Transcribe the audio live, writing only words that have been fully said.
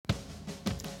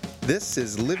This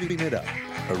is Living It Up,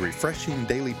 a refreshing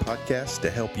daily podcast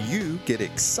to help you get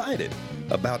excited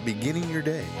about beginning your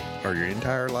day or your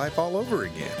entire life all over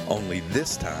again. Only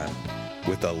this time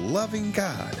with a loving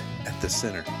God at the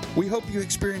center. We hope you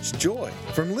experience joy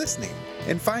from listening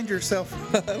and find yourself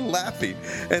laughing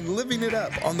and living it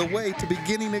up on the way to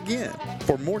beginning again.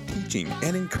 For more teaching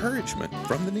and encouragement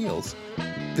from the Neils,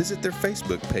 visit their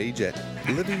Facebook page at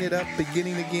Living It Up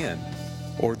Beginning Again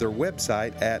or their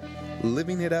website at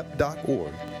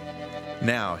livingitup.org.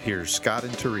 Now, here's Scott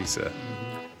and Teresa.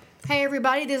 Hey,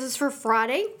 everybody. This is for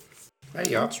Friday. Hey,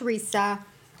 y'all. I'm Teresa.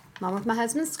 I'm with my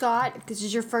husband, Scott. If this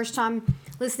is your first time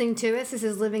listening to us, this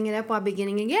is Living It Up While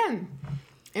Beginning Again.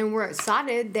 And we're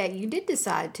excited that you did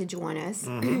decide to join us.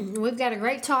 We've got a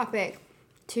great topic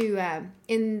to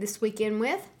end this weekend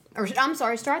with. Or, I'm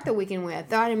sorry, start the weekend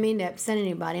with. I didn't mean to upset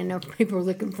anybody. I know people are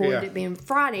looking forward to it being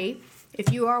Friday.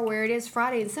 If you are where it is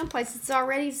Friday, in some places it's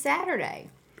already Saturday.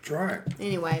 That's right.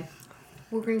 Anyway,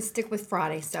 we're going to stick with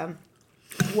Friday. So,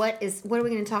 what are we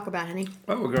going to talk about, honey?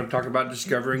 Well, we're going to talk about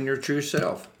discovering your true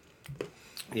self.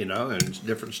 You know, and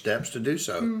different steps to do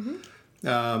so.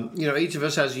 Each of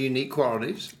us has unique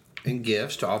qualities and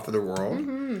gifts to offer the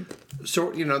world.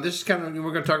 So, this is kind of,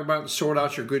 we're going to talk about sort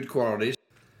out your good qualities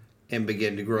and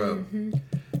begin to grow.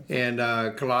 And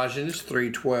Colossians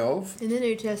 3:12. In the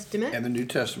New Testament. And the New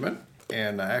Testament.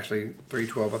 And actually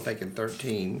 3:12, I think, and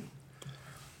 13.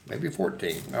 Maybe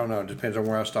 14. I don't know. It depends on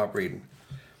where I stop reading.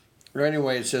 But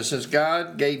anyway, it says, since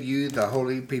God gave you the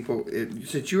holy people,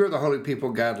 since you are the holy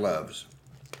people God loves,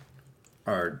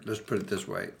 or let's put it this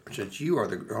way, since you are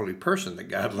the holy person that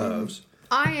God loves.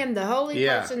 I am the holy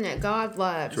person that God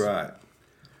loves. That's right.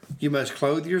 You must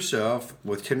clothe yourself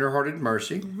with tender-hearted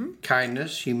mercy,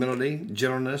 kindness, humility,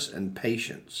 gentleness, and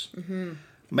patience.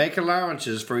 Make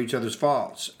allowances for each other's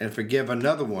faults and forgive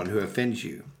another one who offends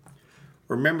you.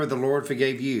 Remember the Lord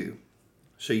forgave you,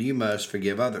 so you must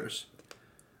forgive others.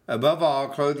 Above all,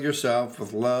 clothe yourself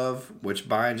with love, which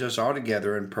binds us all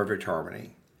together in perfect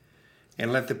harmony.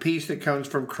 And let the peace that comes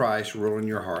from Christ rule in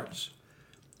your hearts.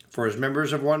 For as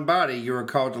members of one body, you are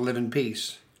called to live in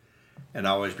peace and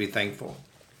always be thankful.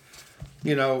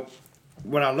 You know,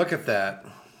 when I look at that,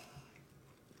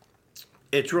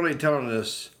 it's really telling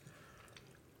us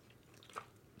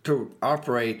to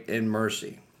operate in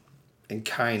mercy and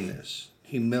kindness,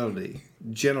 humility,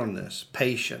 gentleness,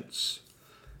 patience,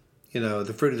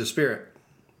 the fruit of the Spirit,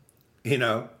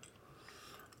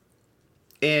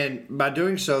 And by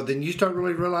doing so, then you start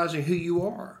really realizing who you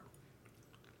are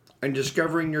and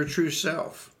discovering your true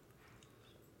self.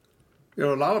 A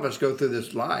lot of us go through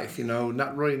this life,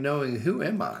 not really knowing who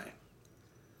am I?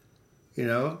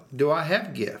 Do I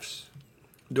have gifts?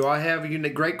 Do I have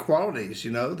great qualities,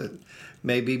 that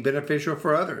may be beneficial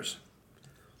for others?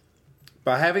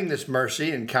 By having this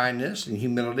mercy and kindness and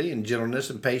humility and gentleness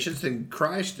and patience, then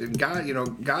Christ and God,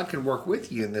 God can work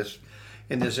with you in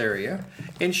this area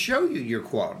and show you your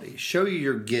qualities, show you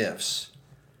your gifts.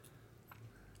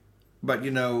 But,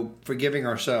 forgiving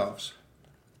ourselves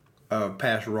of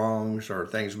past wrongs or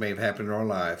things may have happened in our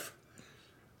life,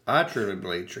 I truly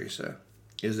believe, Teresa,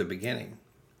 is the beginning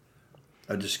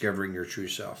of discovering your true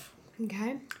self.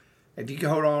 Okay. If you can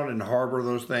hold on and harbor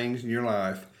those things in your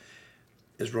life,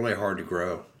 it's really hard to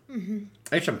grow.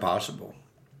 It's impossible.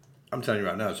 I'm telling you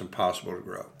right now, it's impossible to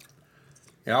grow.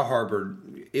 I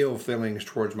harbored ill feelings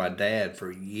towards my dad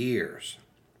for years.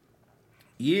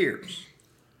 Years.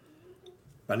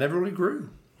 I never really grew.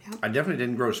 Yep. I definitely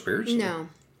didn't grow spiritually. No.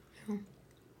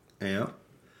 Yeah.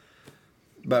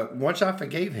 But once I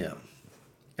forgave him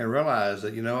and realized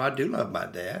that, I do love my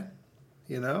dad.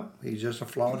 He's just a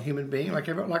flawed human being like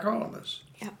all of us.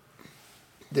 Yep.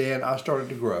 Then I started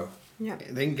to grow. Yep.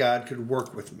 Then God could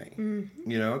work with me,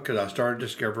 because I started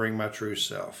discovering my true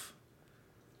self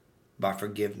by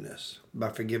forgiveness, by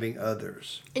forgiving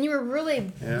others. And you were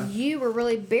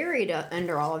really buried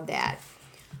under all of that.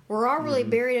 We're all really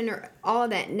buried under all of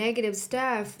that negative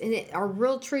stuff, and our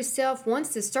real true self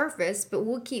wants to surface, but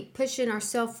we'll keep pushing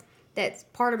ourselves, that's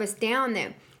part of us down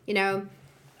that,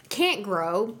 can't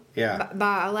grow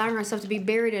by allowing ourselves to be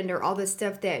buried under all this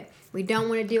stuff that we don't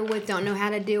want to deal with, don't know how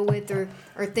to deal with, or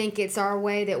think it's our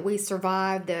way that we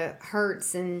survive the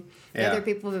hurts and other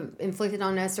people have inflicted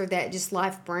on us or that just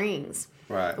life brings.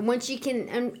 Right. And once you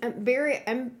can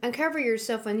uncover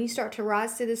yourself and you start to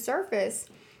rise to the surface,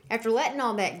 after letting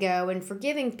all that go and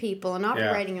forgiving people and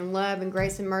operating in love and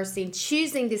grace and mercy and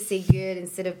choosing to see good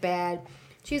instead of bad,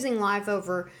 choosing life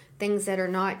over things that are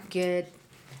not good,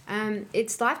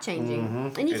 it's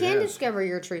life-changing. And you can discover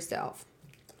your true self.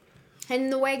 And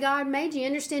the way God made you,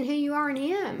 understand who you are in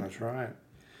Him. That's right.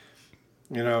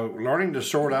 Learning to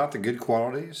sort out the good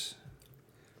qualities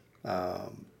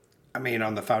I mean,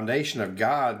 on the foundation of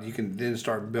God, you can then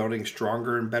start building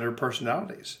stronger and better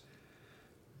personalities.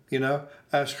 You know,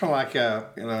 it's kind of like I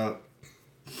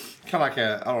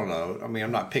don't know. I mean,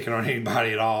 I'm not picking on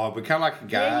anybody at all, but kind of like a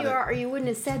guy. Yeah, you are, or you wouldn't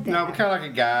have said that. No, but kind of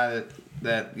like a guy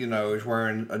that is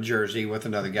wearing a jersey with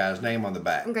another guy's name on the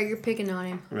back. Okay, you're picking on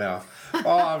him. Yeah.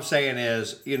 All I'm saying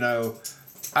is,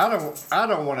 I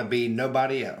don't want to be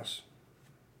nobody else.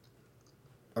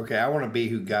 Okay, I want to be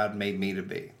who God made me to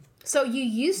be. So you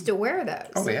used to wear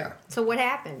those. Oh yeah. So what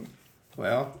happened?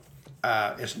 Well,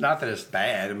 it's not that it's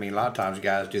bad. I mean, a lot of times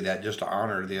guys do that just to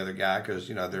honor the other guy because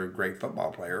they're a great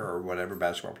football player or whatever,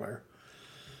 basketball player.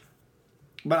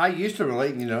 But I used to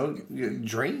really,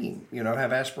 dream,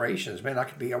 have aspirations. Man, I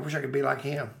wish I could be like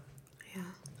him. Yeah.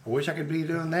 I wish I could be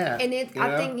doing that. And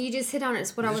I think you just hit on it.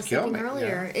 It's what I was thinking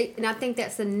earlier. Yeah. And I think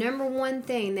that's the number one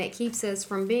thing that keeps us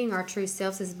from being our true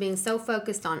selves is being so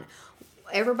focused on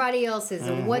everybody else's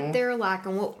and what they're like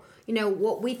and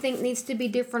what we think needs to be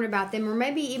different about them, or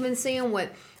maybe even seeing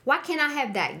why can't I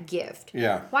have that gift?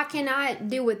 Yeah. Why can't I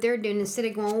do what they're doing instead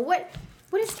of going, what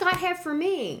does God have for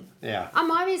me? Yeah. I'm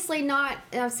obviously not,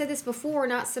 and I've said this before,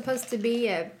 not supposed to be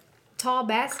a tall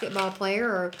basketball player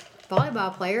or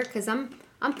volleyball player because I'm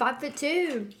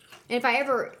 5'2". And if I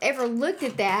ever looked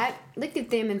at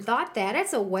them and thought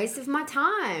that's a waste of my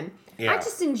time. Yeah. I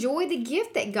just enjoy the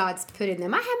gift that God's put in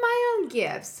them. I have my own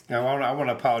gifts. Now, I want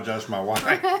to apologize to my wife.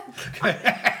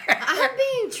 I'm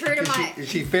being true to my...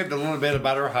 She fibbed a little bit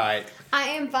about her height. I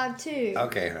am 5'2".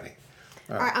 Okay, honey.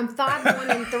 All right, I'm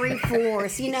 5'1"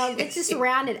 3/4. Let's just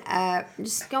round it up.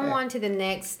 Just go on to the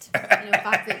next,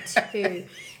 5'2".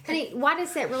 Honey, why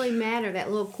does that really matter, that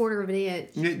little quarter of an inch?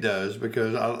 It does,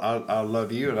 because I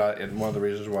love you, and one of the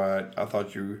reasons why I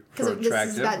thought you were attractive. Because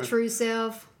this is about true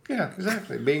self. Yeah,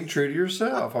 exactly. Being true to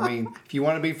yourself. I mean, if you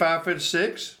want to be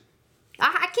 5'6",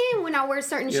 I can when I wear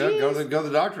certain shoes. Go to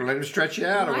the doctor, let him stretch you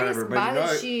out or whatever. Buy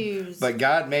the shoes. But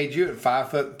God made you at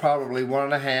 5 foot, probably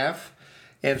 1.5,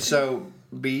 and so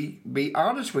be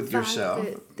honest with yourself.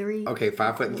 5'3". Okay,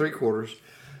 5 foot and 3/4.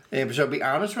 And so be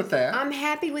honest with that. I'm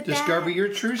happy with Discover that.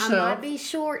 your true self. I might be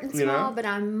short and small, but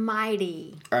I'm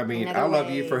mighty. I mean, I love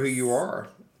you for who you are,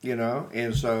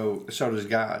 and so does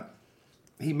God.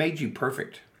 He made you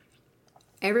perfect.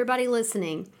 Everybody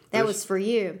listening, that was for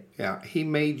you. Yeah, He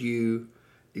made you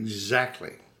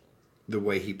exactly the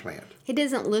way He planned. He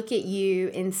doesn't look at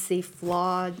you and see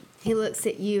flawed. He looks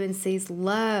at you and sees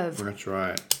love. That's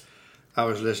right. I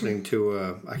was listening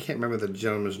to, I can't remember the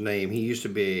gentleman's name. He used to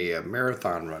be a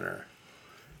marathon runner.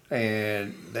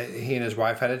 And he and his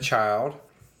wife had a child.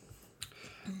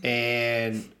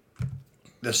 And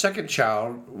the second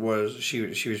child she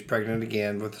was pregnant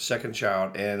again with the second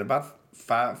child. And about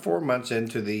 4 months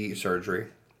into the surgery,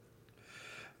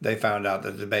 they found out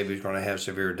that the baby was going to have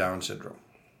severe Down syndrome.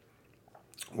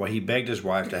 Well, he begged his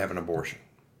wife to have an abortion.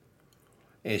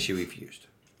 And she refused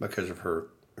because of her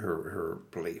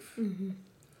belief. Mm-hmm.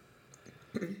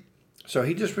 So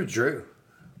he just withdrew.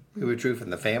 He withdrew from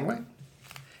the family.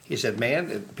 He said,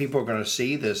 man, people are going to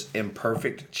see this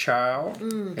imperfect child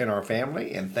in our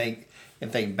family and think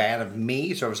bad of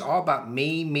me. So it's all about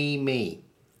me.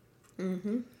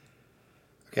 Mm-hmm.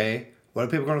 Okay? What are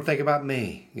people going to think about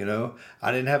me?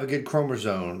 I didn't have a good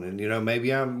chromosome, and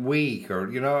maybe I'm weak, or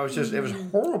it was just it was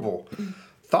horrible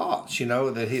thoughts,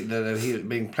 that he was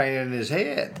being planted in his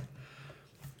head.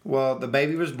 Well, the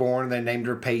baby was born, and they named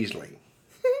her Paisley.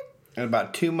 And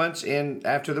about 2 months in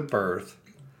after the birth,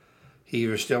 he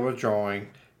was still withdrawing.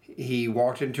 He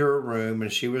walked into her room,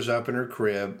 and she was up in her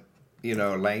crib,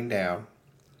 laying down.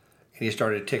 And he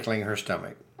started tickling her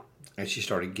stomach, and she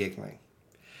started giggling.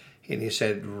 And he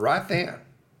said, right then,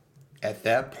 at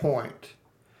that point,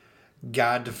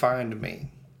 God defined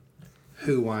me,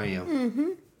 who I am. Mm-hmm.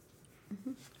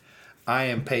 Mm-hmm. I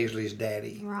am Paisley's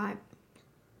daddy. Right.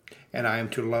 And I am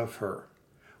to love her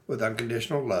with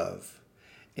unconditional love.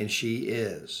 And she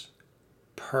is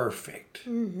perfect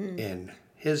in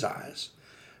His eyes.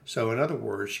 So in other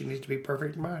words, she needs to be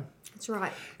perfect in mine. That's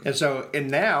right.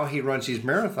 And now he runs these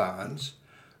marathons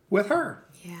with her.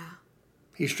 Yeah.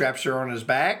 He straps her on his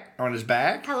back.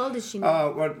 How old is she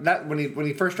now? When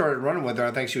he first started running with her,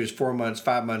 I think she was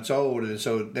 5 months old, and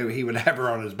so he would have her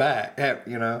on his back,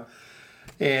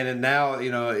 And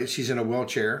now, she's in a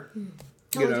wheelchair.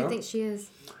 How old do you think she is?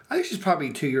 I think she's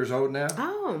probably 2 years old now.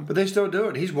 Oh. But they still do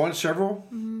it. He's won several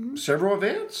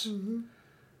events. Mm-hmm.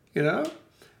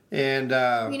 And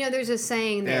there's a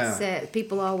saying that says,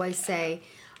 people always say,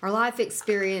 our life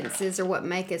experiences are what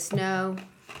make us know.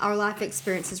 Our life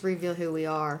experiences reveal who we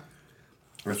are.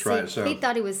 That's right. So he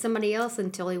thought he was somebody else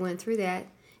until he went through that.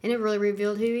 And it really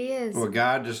revealed who he is. Well,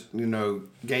 God just,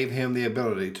 gave him the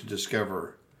ability to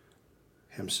discover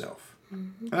himself.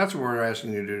 Mm-hmm. And that's what we're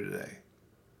asking you to do today.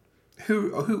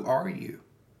 Who are you?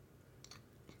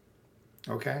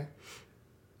 Okay?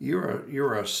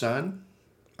 You're a son,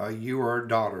 you are a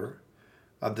daughter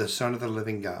of the Son of the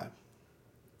living God.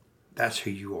 That's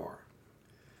who you are.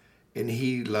 And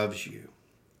he loves you.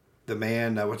 The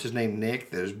man, what's his name,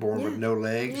 Nick, that is born with no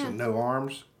legs and no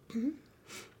arms. Mm-hmm.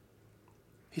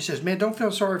 He says, man, don't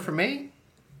feel sorry for me.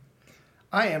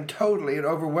 I am totally and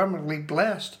overwhelmingly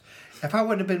blessed. If I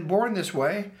wouldn't have been born this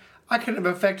way, I could have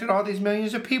affected all these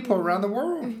millions of people around the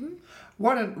world. Mm-hmm.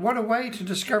 What a way to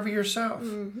discover yourself.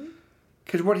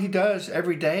 Because what he does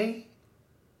every day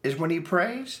is when he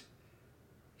prays,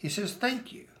 he says,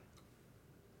 thank you.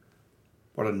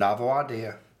 What a novel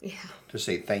idea to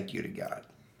say thank you to God.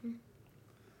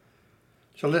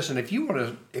 So listen, if you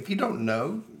don't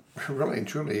know, really and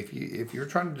truly, if you're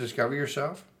trying to discover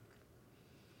yourself,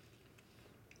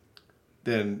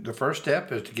 then the first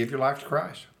step is to give your life to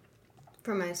Christ.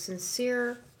 From a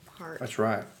sincere heart. That's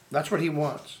right. That's what he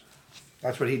wants.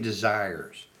 That's what he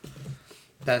desires.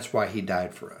 That's why he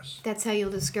died for us. That's how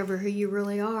you'll discover who you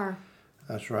really are.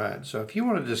 That's right. So if you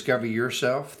want to discover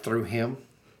yourself through him,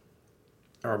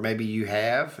 or maybe you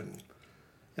have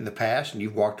in the past and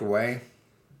you've walked away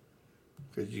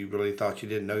because you really thought you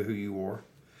didn't know who you were.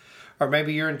 Or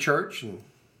maybe you're in church and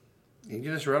you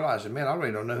just realize, man, I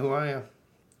really don't know who I am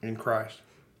in Christ.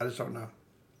 I just don't know.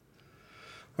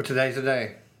 Well, today's the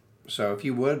day. So if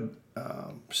you would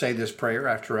say this prayer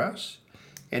after us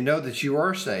and know that you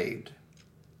are saved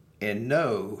and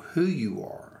know who you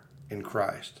are in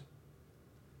Christ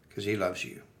because he loves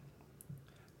you.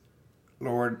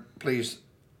 Lord, please,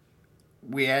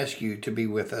 we ask you to be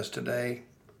with us today.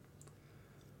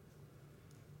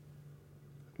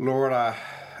 Lord,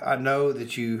 I know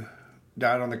that you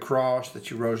died on the cross,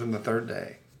 that you rose on the third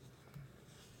day.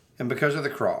 And because of the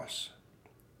cross,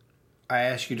 I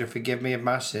ask you to forgive me of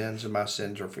my sins, and my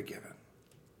sins are forgiven.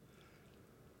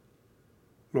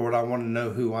 Lord, I want to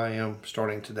know who I am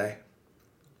starting today.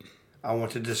 I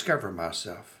want to discover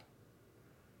myself.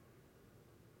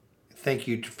 Thank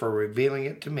you for revealing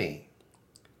it to me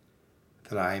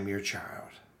that I am your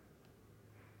child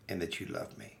and that you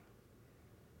love me.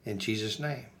 In Jesus'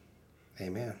 name,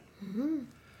 amen. Mm-hmm.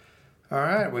 All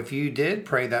right. Well, if you did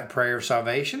pray that prayer of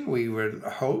salvation, we would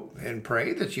hope and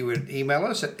pray that you would email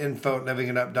us at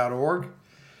info@livingitup.org.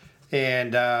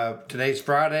 And today's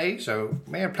Friday, so,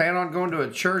 man, plan on going to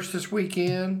a church this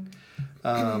weekend.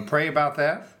 Pray about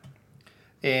that.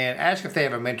 And ask if they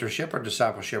have a mentorship or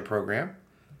discipleship program,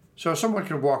 so someone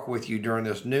can walk with you during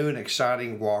this new and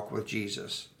exciting walk with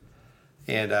Jesus.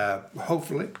 And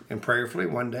hopefully and prayerfully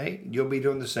one day you'll be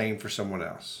doing the same for someone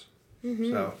else.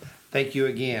 Mm-hmm. So thank you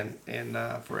again, and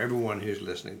for everyone who's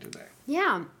listening today.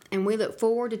 Yeah, and we look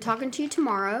forward to talking to you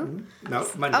tomorrow. Mm-hmm. No,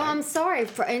 Monday. Oh, I'm sorry,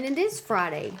 and it is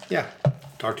Friday. Yeah,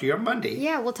 talk to you on Monday.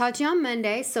 Yeah, we'll talk to you on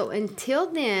Monday. So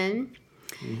until then,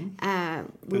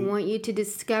 we want you to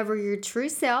discover your true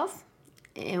self,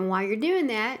 and while you're doing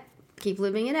that, keep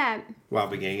living it up. While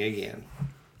beginning again.